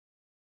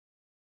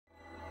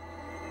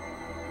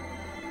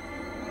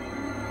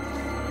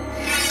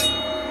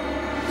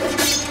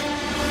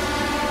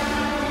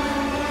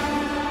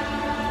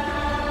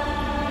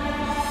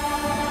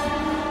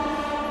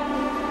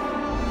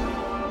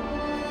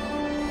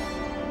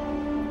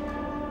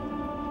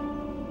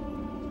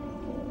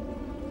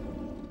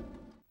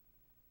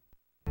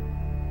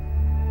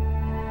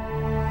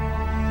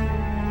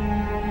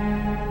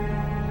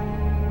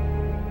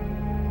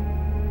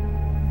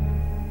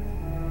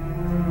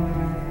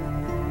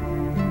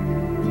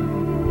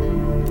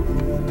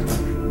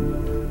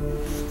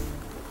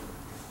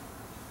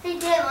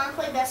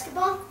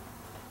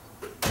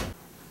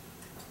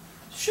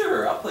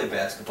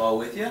basketball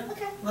with you.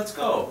 Okay. Let's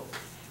go.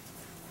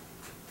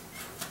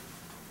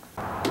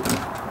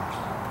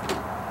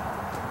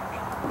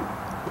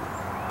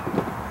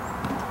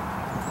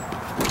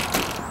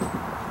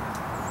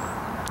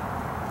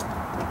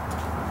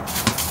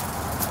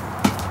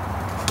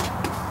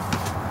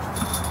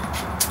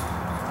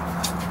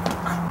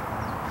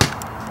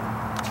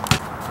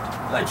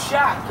 Good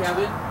shot,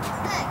 Kevin.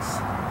 Thanks.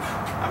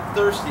 I'm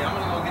thirsty. I'm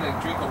gonna go get a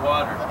drink of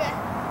water. Okay.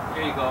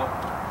 Here you go.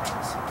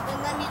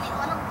 Then let me need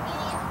one of me.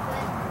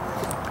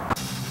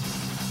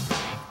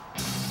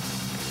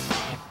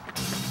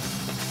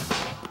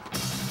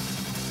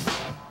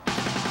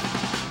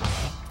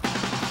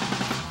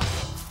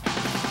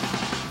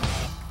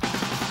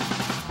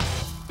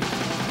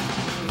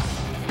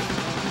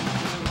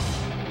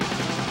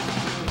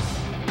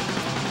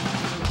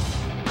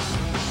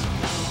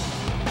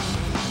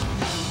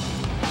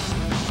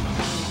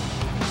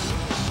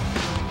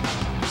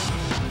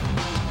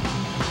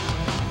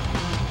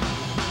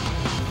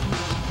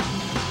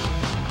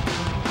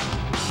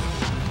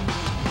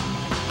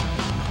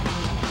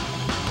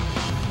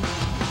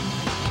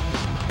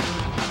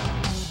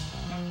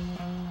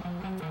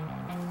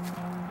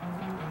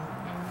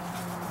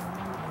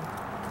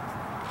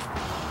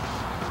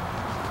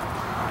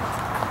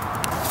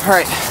 All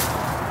right.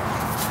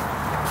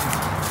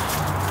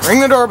 Ring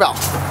the doorbell.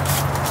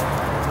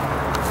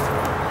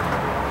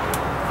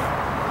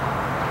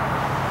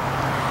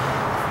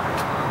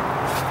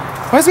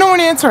 Why is no one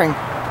answering?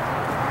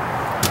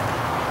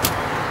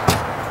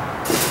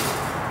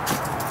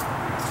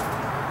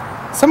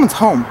 Someone's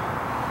home.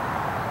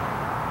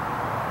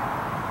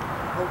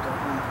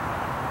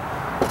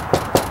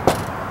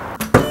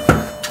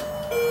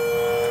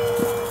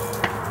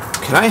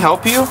 Can I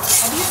help you? Have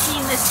you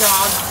seen this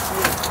dog?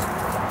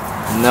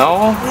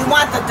 No. We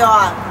want the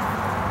dog.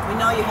 We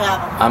know you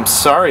have him. I'm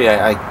sorry.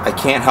 I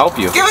can't help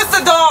you. Give us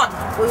the dog!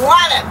 We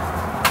want him!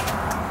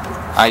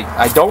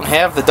 I don't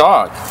have the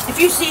dog. If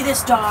you see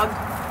this dog,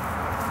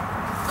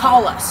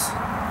 call us.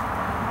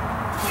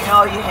 We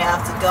know you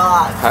have the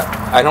dog.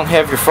 I don't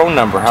have your phone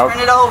number. How? Turn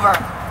it over.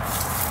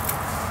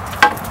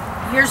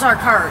 Here's our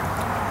card.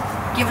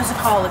 Give us a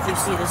call if you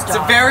see this dog. It's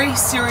a very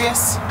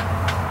serious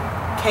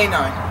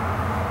canine.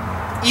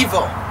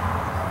 Evil.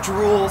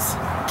 Drools.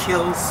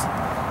 Kills.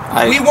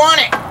 We want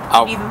it!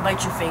 I'll even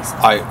bite your face.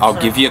 I'll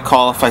give you a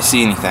call if I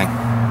see anything.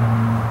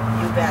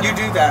 You better. You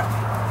do that.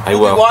 I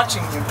will. We'll be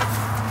watching you.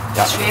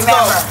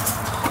 Remember.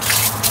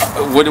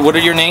 What are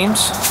your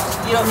names?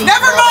 You don't need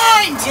Never to know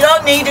mind! That. You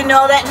don't need to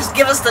know that. Just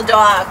give us the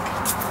dog.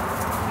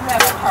 You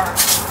have a card.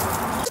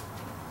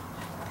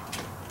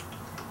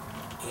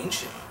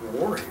 Ancient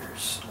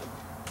warriors.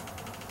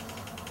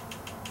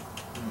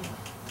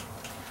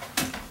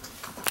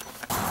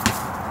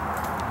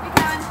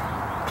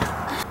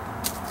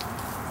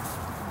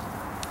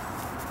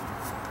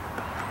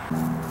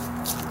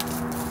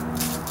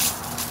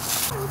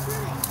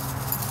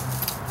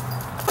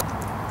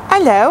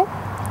 Hello.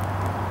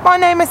 My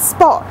name is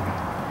Spot.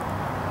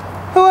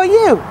 Who are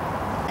you?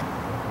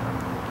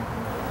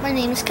 My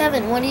name is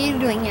Kevin. What are you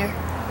doing here?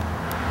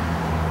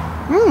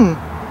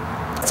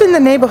 It's in the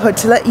neighborhood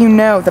to let you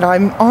know that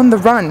I'm on the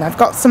run. I've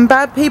got some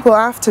bad people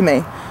after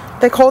me.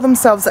 They call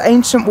themselves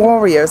Ancient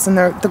Warriors, and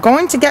they're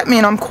going to get me,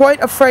 and I'm quite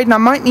afraid, and I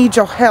might need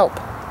your help.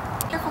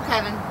 Careful,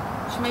 Kevin.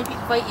 She might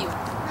bite you.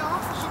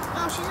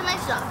 No, she's a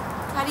nice dog.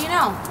 How do you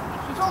know?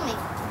 She told me.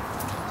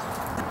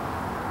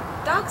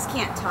 Dogs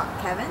can't talk,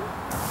 Kevin.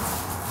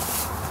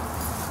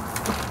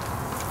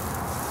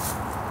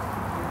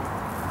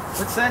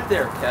 What's that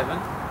there, Kevin?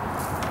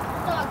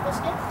 Dog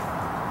biscuit.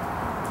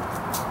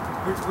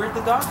 Where'd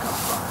the dog come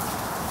from?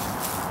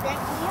 Back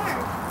in the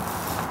yard.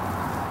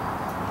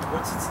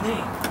 What's its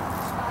name?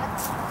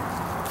 Spots.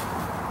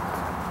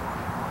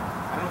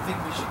 I don't think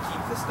we should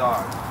keep this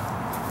dog.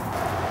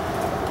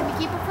 Can we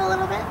keep it for a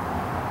little bit?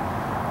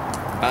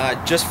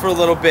 Just for a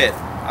little bit.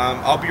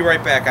 I'll be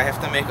right back. I have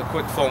to make a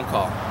quick phone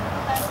call.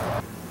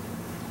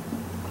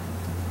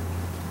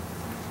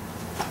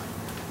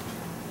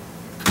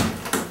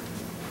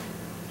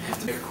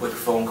 Make a quick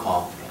phone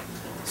call.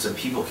 Some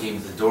people came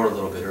to the door a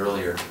little bit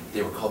earlier.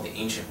 They were called the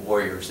Ancient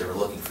Warriors. They were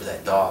looking for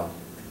that dog.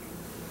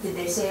 Did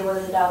they say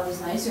whether the dog was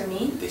nice or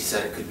mean? They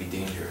said it could be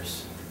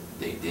dangerous.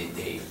 They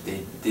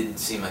didn't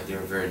seem like they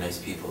were very nice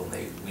people.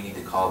 We need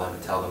to call them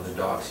and tell them the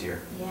dog's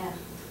here. Yeah. I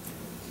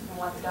don't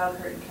want the dog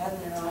hurting Kevin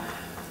at all.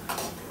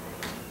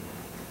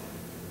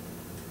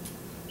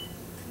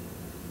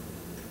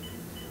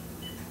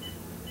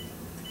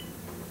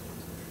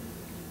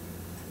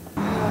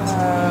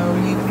 We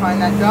need to find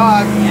that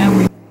dog.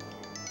 Yeah,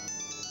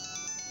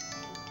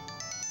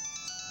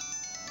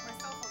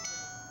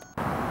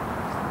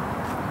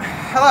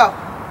 Hello.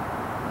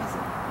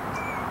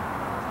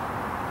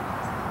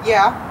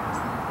 Yeah.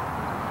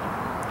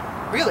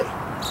 Really?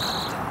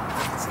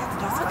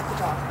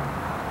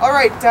 All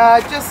right.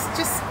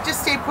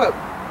 Just stay put.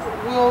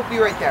 We'll be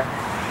right there.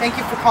 Thank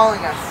you for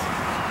calling us.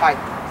 Bye.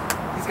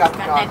 He's got the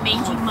dog. That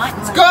mangy mutt.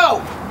 Let's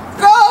go.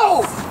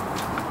 Go.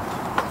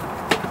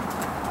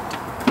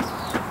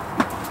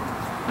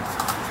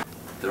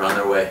 They're on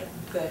their way.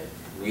 Good.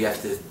 We have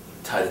to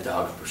tie the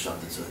dog up or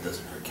something so it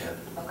doesn't hurt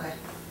Kevin. Okay.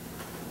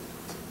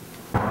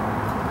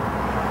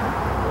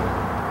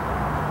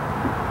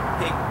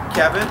 Hey,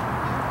 Kevin,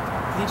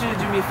 I need you to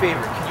do me a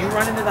favor. Can you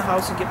run into the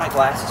house and get my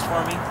glasses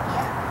for me?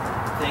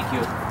 Yeah. Thank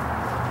you.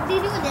 What are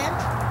you doing, Dad?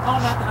 Oh,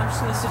 nothing. I'm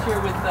just going to sit here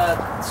with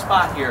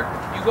Spot here.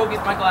 You go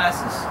get my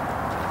glasses.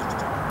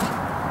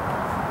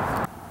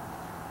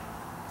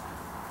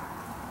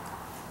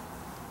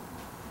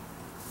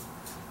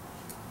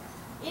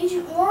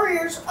 Ancient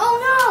warriors. Oh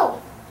no!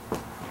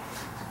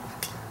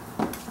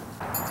 I'm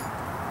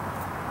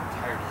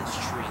tired of this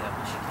tree. That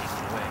one should take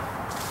it away.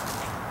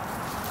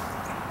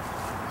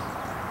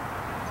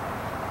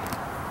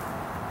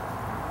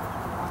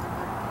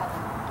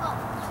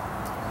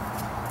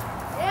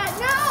 Dad,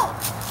 no!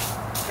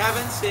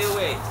 Kevin, stay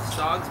away. This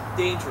dog's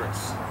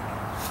dangerous.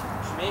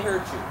 She may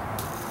hurt you.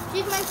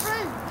 She's my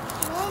friend.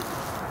 She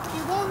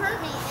won't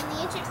hurt me. And the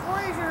ancient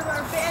warriors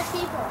are bad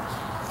people.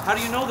 How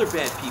do you know they're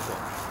bad people?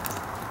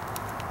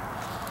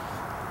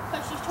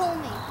 But she told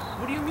me.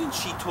 What do you mean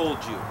she told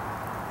you?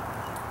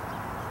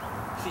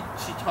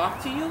 She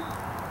talked to you?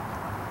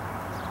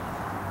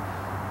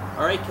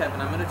 Alright, Kevin,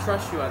 I'm going to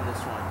trust you on this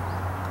one.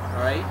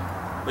 Alright?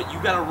 But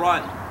you got to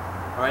run.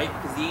 Alright?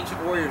 Because the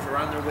ancient warriors are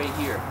on their way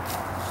here.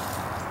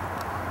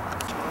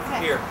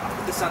 Okay. Here, I'll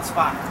put this on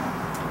Spot.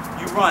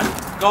 You run.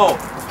 Go.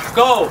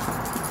 Go!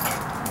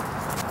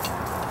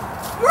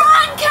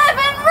 Run,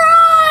 Kevin,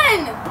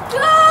 run!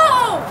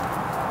 Go!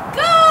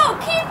 Go!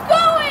 Keep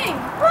going!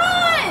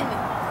 Run!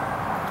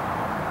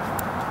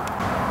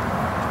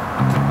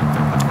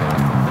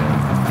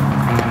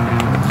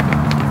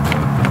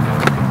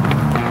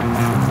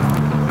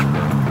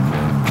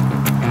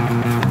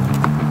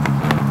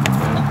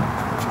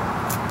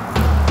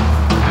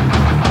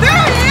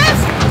 There he is!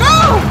 Go!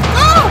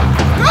 Go!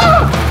 Go!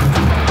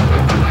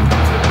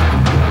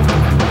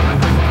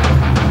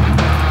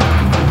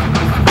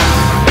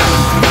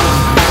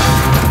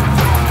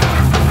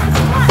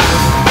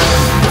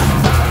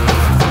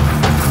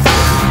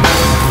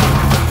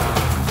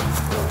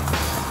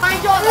 My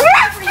dog. I've had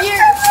it for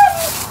years.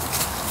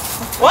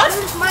 What?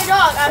 This is my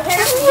dog. I've had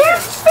it for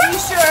years. Are you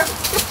sure?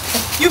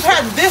 You've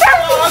had this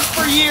dog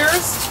for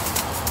years?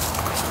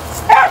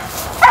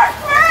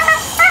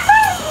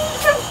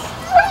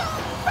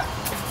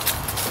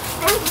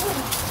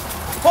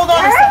 Hold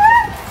on a second.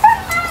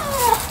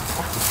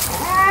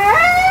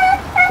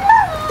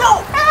 No!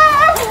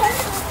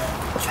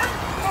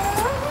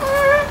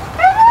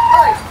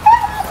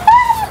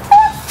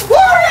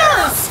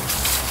 Warriors!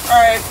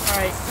 Alright.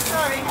 Sorry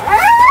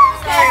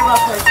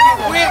about this.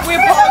 We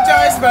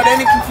apologize about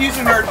any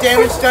confusion or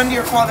damage done to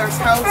your father's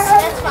house.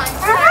 That's fine.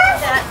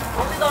 Dad,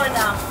 we'll be going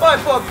now. Bye,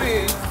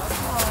 puppy.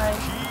 Bye.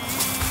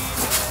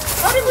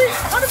 How did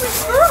we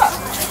screw up?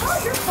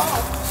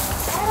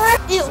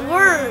 It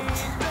worked.